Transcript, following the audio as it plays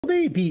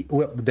They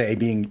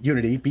being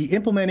Unity, be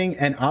implementing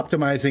and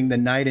optimizing the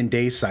night and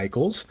day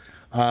cycles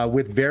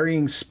with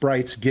varying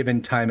sprites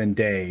given time and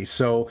day?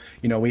 So,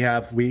 you know,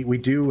 we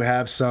do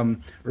have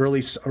some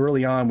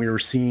early on. We were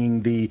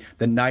seeing the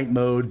night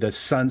mode, the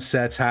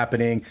sunsets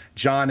happening.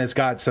 John has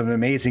got some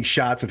amazing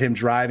shots of him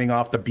driving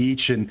off the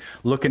beach and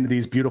looking at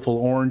these beautiful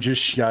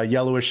orangish,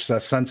 yellowish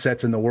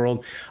sunsets in the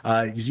world.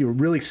 You're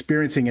really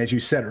experiencing, as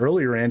you said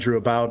earlier, Andrew,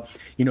 about,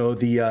 you know,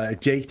 the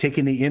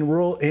taking the in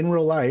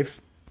real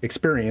life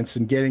experience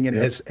and getting it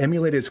as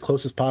emulated as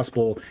close as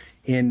possible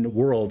in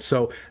world.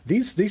 So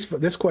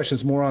this question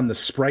is more on the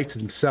sprites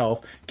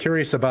themselves.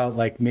 Curious about,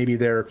 like, maybe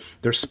their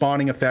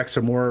spawning effects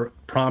are more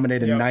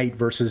prominent in night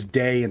versus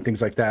day and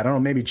things like that. I don't know,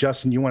 maybe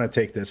Justin, you want to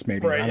take this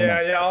maybe? Right.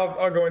 Yeah.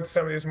 I'll go into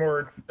some of these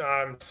more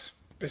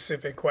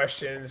specific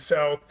questions.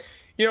 So,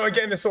 you know,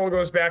 again, this all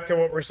goes back to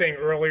what we're saying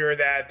earlier,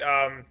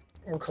 that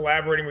we're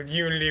collaborating with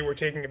Unity. We're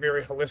taking a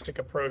very holistic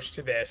approach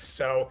to this.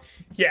 So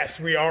yes,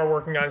 we are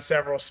working on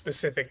several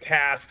specific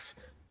tasks.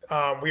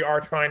 We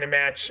are trying to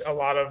match a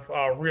lot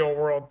of real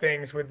world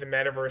things with the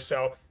metaverse.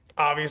 So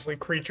obviously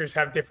creatures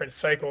have different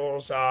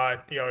cycles. You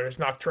know, there's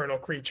nocturnal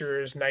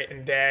creatures, night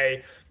and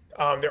day.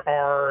 There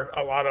are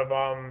a lot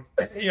of,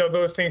 you know,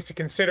 those things to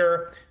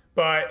consider.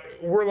 But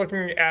we're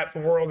looking at the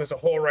world as a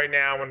whole right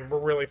now, and we're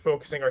really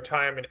focusing our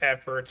time and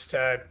efforts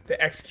to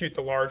execute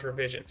the larger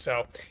vision.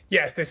 So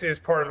yes, this is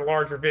part of the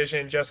larger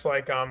vision, just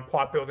like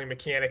plot building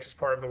mechanics is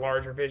part of the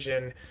larger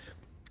vision.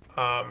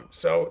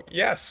 So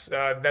yes,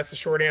 that's the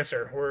short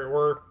answer.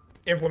 We're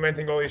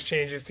implementing all these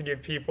changes to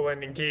give people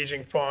an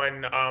engaging,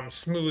 fun,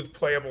 smooth,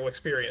 playable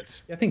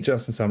experience. I think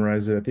Justin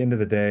summarized it. At the end of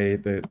the day,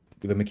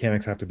 the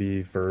mechanics have to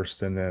be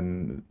first, and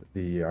then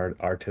the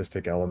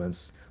artistic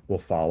elements will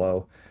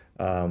follow.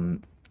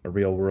 A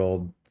real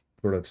world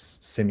sort of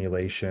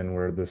simulation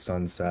where the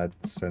sun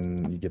sets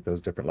and you get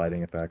those different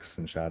lighting effects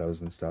and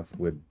shadows and stuff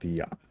would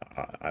be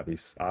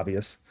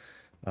obvious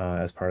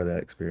as part of that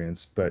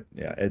experience. But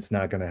yeah, it's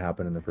not going to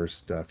happen in the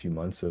first few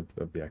months of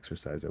the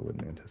exercise. I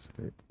wouldn't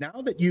anticipate.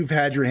 Now that you've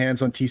had your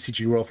hands on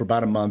TCG World for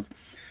about a month,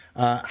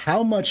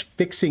 how much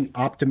fixing,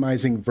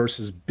 optimizing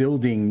versus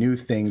building new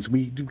things?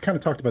 We kind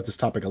of talked about this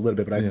topic a little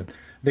bit, but I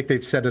think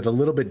they've said it a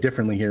little bit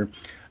differently here.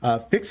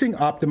 Fixing,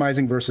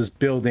 optimizing versus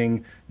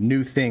building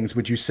new things,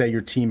 would you say your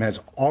team has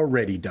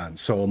already done?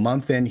 So a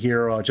month in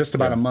here, just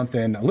about a month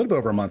in, a little bit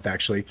over a month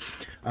actually,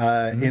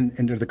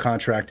 into the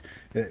contract.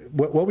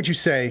 What would you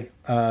say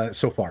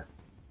so far?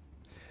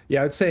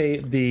 Yeah, I'd say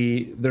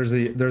there's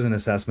an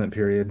assessment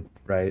period,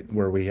 right,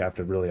 where we have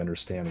to really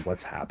understand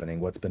what's happening,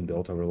 what's been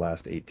built over the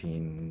last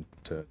 18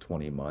 to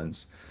 20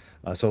 months.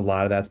 So a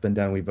lot of that's been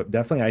done. We've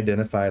definitely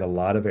identified a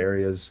lot of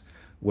areas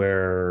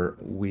where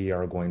we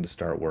are going to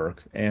start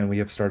work, and we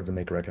have started to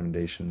make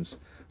recommendations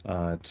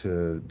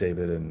to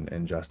David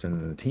and Justin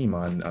and the team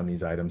on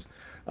these items.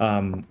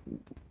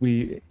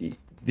 The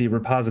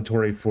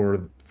repository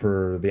for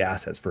the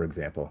assets, for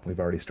example, we've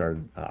already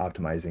started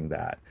optimizing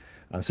that.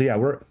 So yeah,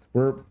 we're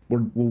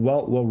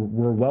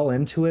well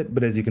into it,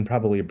 but as you can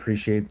probably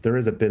appreciate, there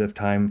is a bit of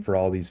time for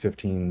all these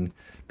 15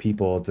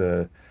 people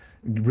to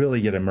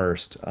really get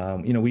immersed.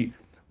 You know,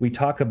 we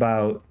talk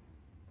about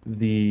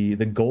the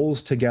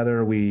goals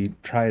together. We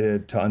try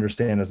to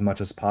understand as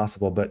much as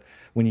possible, but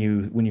when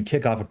you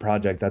kick off a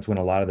project, that's when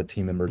a lot of the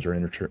team members are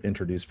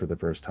introduced for the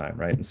first time,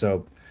 right? And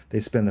so they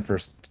spend the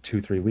first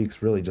 2-3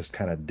 weeks really just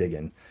kind of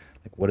digging,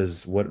 like what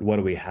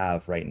do we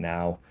have right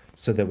now,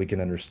 so that we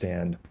can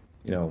understand,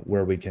 you know,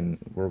 where we can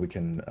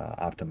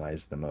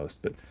optimize the most.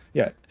 But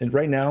yeah, and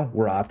right now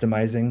we're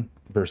optimizing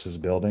versus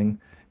building,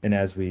 and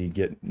as we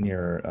get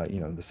near you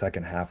know, the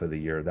second half of the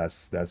year,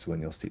 that's when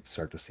you'll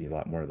start to see a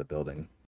lot more of the building.